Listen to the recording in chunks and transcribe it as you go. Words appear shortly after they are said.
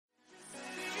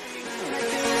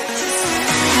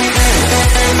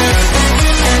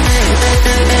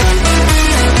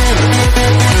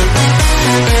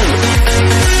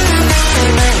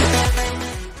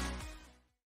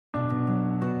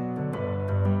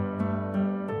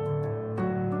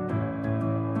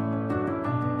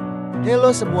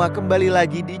Halo semua, kembali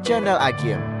lagi di channel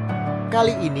Akim.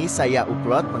 Kali ini saya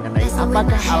upload mengenai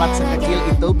apakah alat sekecil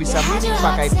itu bisa mining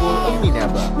pakai tool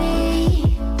unmineable.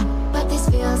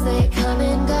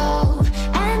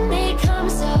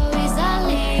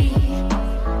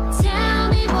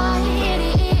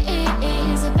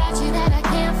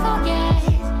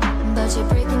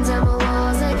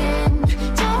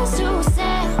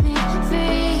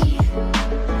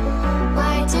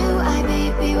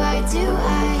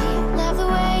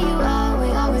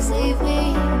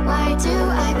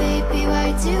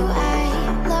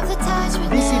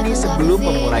 Di sini sebelum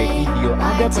memulai video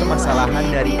ada permasalahan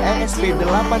dari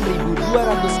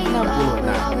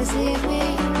ESP32-C3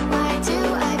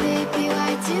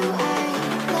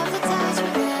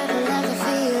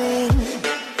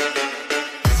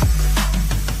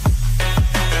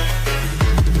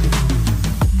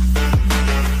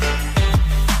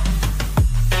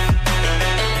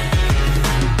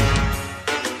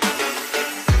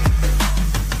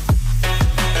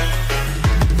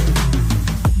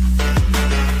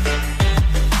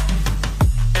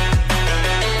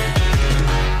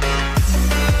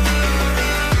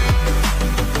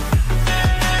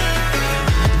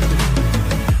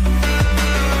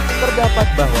 Terdapat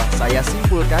bahwa saya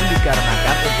simpulkan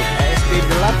dikarenakan untuk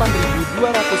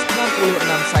ESP82-C3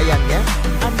 sayangnya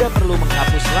Anda perlu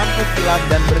menghapus lampu kilat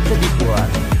dan berkedip-buan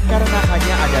karena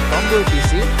hanya ada tombol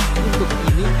PC untuk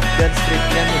ini dan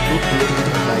skripnya ngebut belum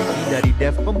diperbaiki dari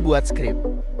dev pembuat skrip.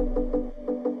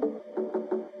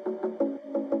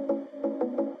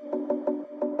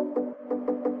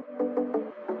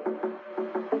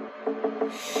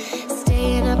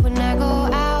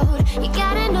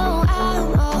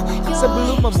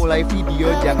 Sebelum memulai video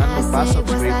jangan lupa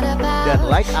subscribe dan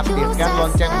like, aktifkan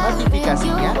lonceng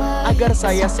notifikasinya agar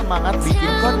saya semangat bikin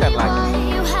konten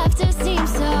lagi.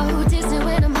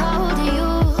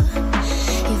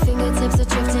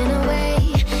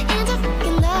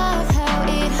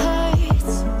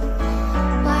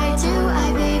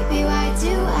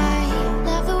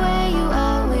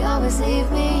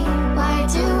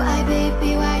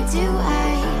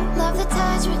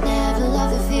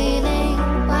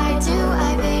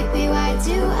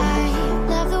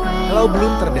 Kalau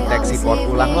belum terdeteksi port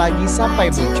ulang lagi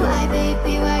sampai muncul.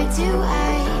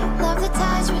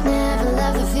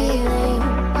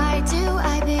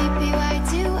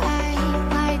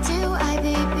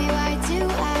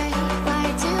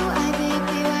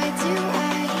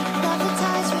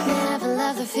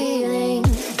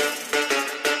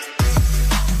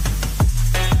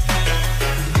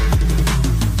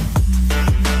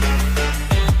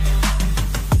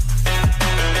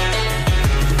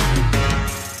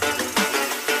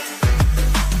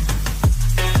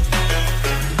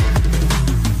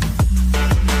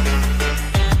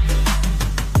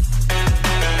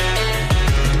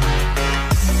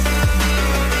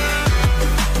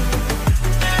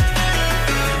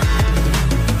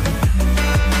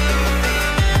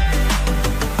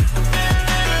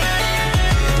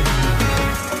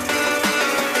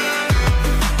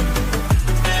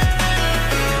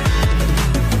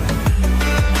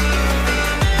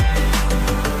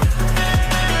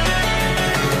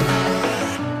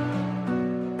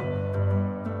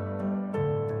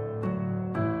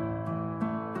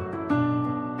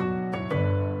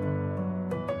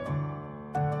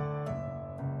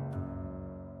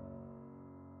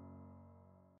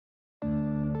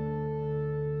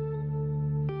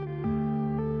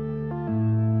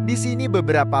 Di sini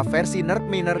beberapa versi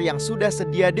nerd miner yang sudah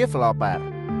sedia developer.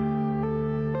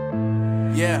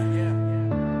 Yeah.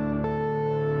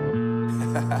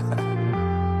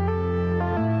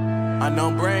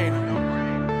 Unknown Brain,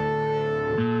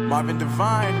 Marvin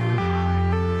Divine.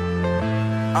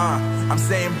 I'm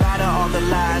saying bye to all the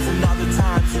lies and all the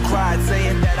times you cried,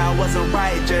 saying that I wasn't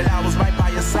right, yet I was right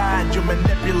by your side. You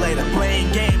manipulator,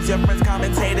 playing games, your friends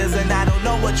commentators, and I don't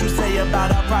know what you say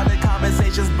about our private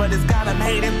conversations, but it's got them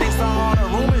hating. Thanks to all the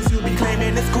rumors you be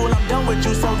claiming, it's cool, I'm done with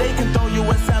you, so they can throw you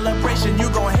a celebration.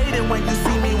 You gon' hate it when you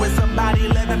see me with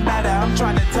somebody living better. I'm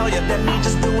trying to tell you that me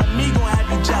just doing me gon' have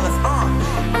you jealous.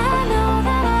 I know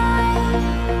that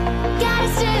I gotta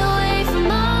stay away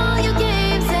from all your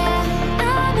games, yeah.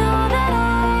 I know that I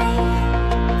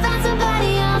found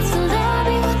somebody else to love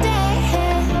me one day,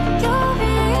 yeah. You'll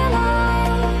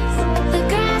realize the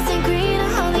grass ain't greener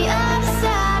on the other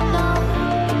side, no.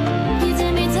 You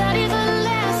did me dirty for the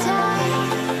last time,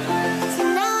 so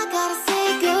now I gotta say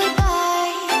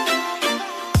goodbye.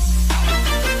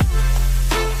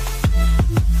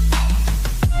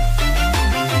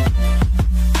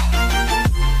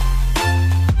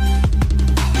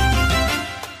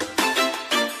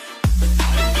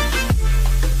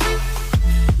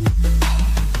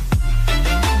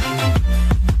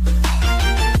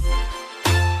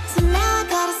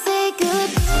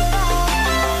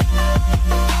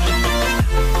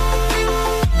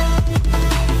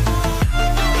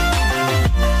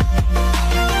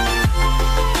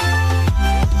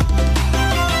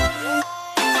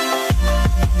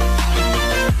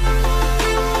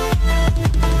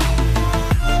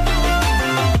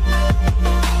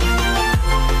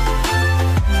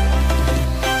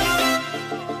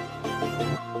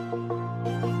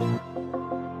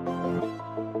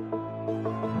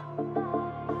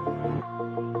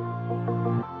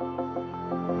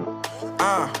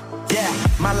 Yeah,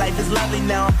 my life is lovely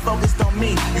now, I'm focused on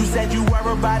me. You said you were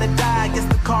about to die, I guess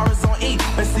the car is on E.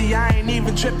 But see, I ain't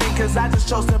even tripping, cause I just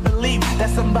chose to believe that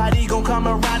somebody gon' come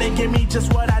around and give me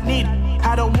just what I need.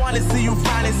 I don't wanna see you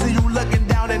finding, see you looking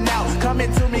down and out.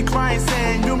 Coming to me crying,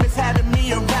 saying you miss having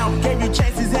me around. Gave you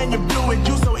chances and you blew it,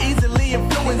 you so easily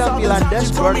influenced. Tampilan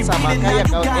dashboard sama kayak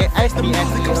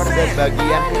ESP32-C dan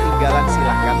bagian ketinggalan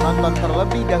silahkan nonton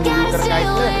terlebih dahulu terkait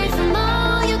tren ini.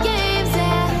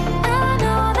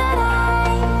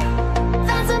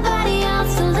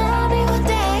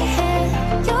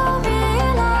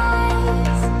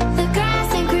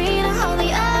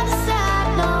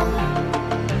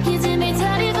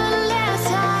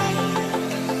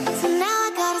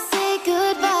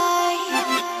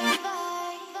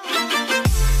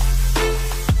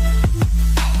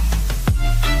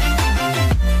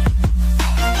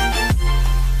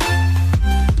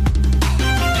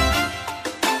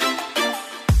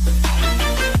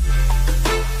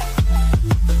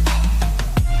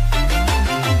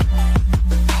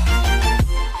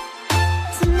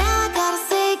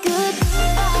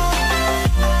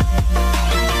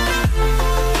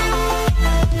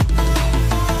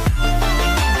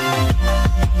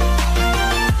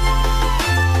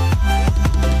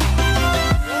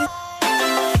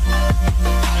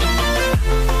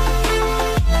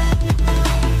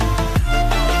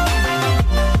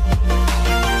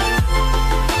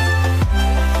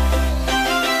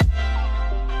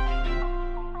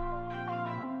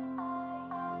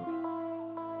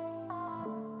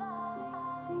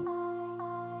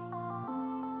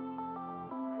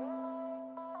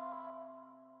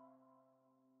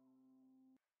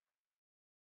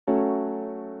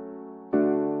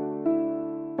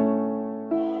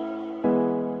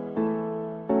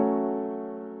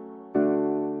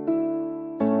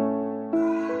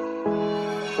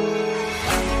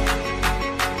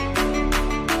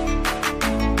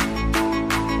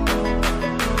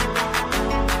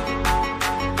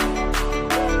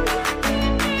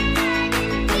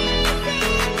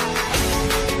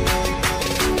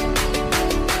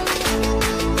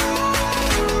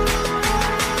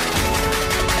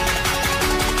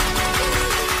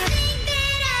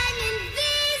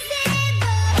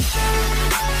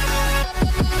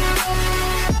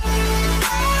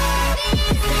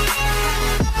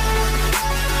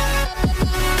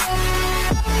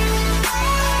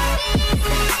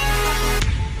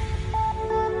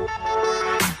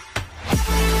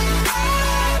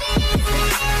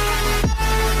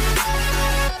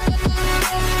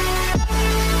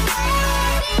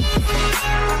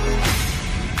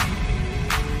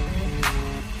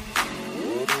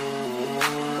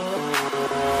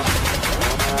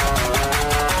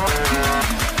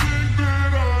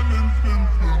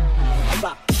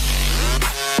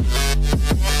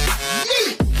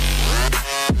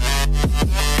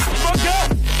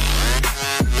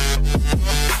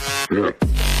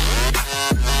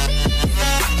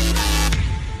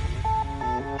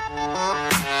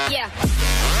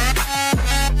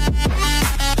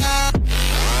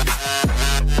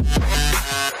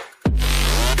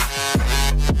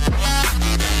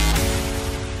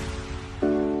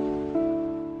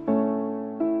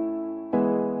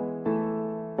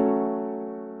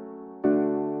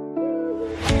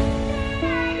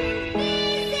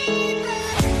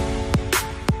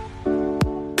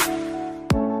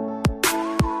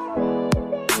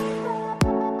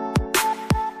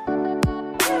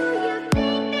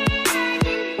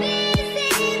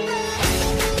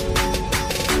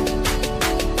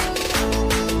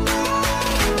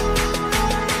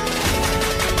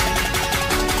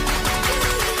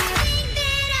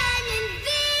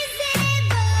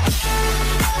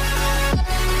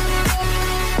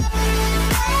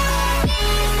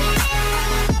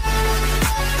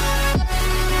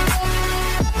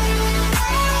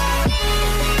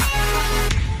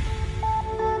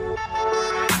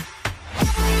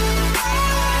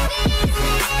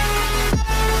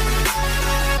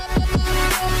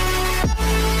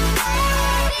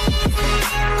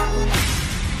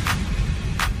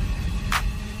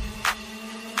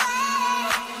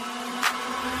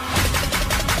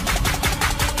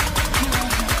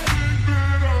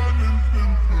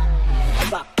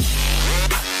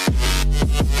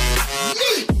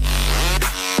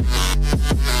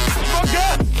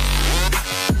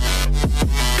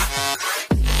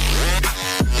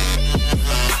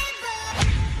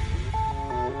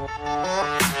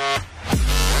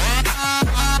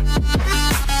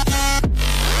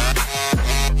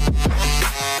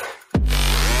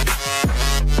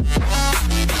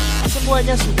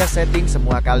 Semuanya sudah setting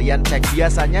semua, kalian cek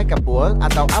biasanya ke pool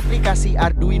atau aplikasi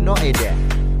Arduino Eden.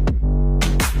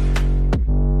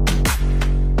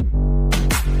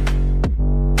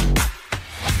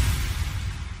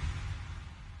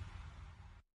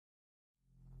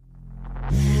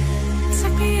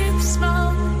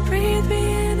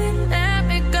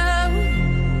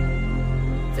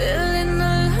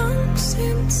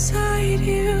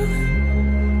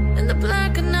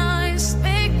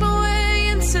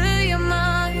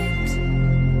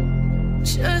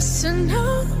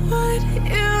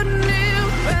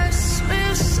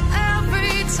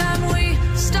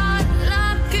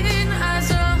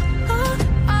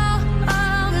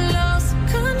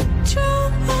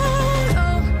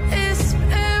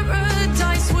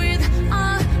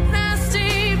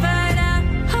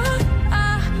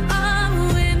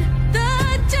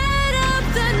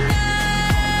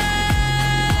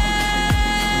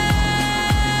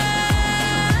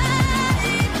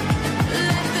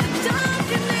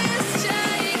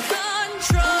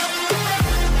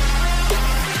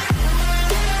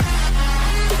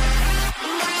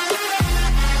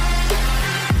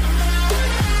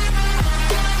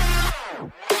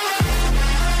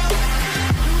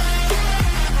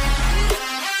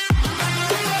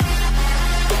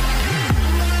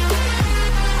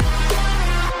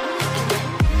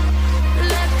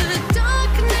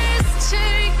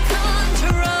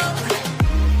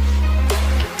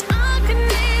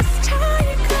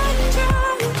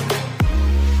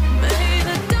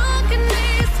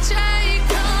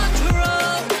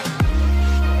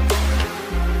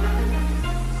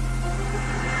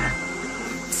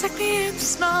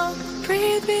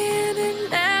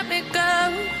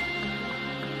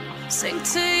 sink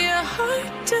to your heart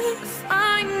to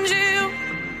find you.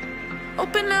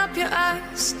 Open up your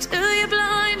eyes till you're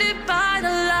blinded by the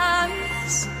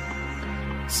lies,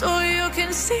 so you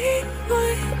can see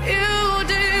what you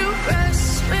do.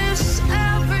 Restless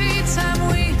every time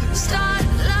we start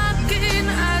looking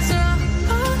as a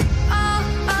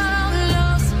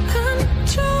lost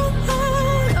control.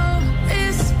 Oh,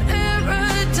 it's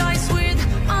paradise with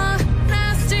a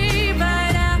nasty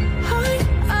bite at heart.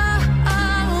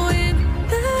 In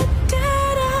the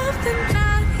dead of the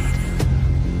night,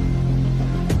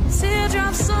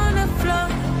 teardrops on the floor.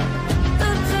 The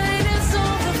pain is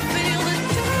over, feel the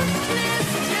darkness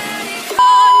take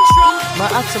control.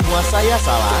 Maaf semua, saya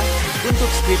salah. Untuk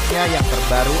skripnya yang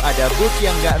terbaru ada bug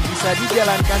yang nggak bisa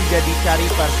dijalankan, jadi cari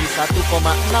versi 1,64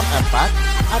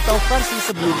 atau versi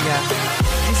sebelumnya.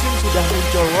 Di sini sudah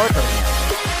muncul waternya.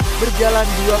 Berjalan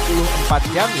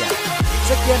 24 jam ya.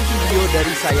 Sekian video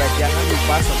dari saya, jangan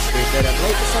lupa subscribe dan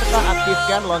like serta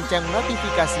aktifkan lonceng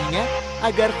notifikasinya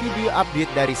agar video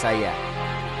update dari saya.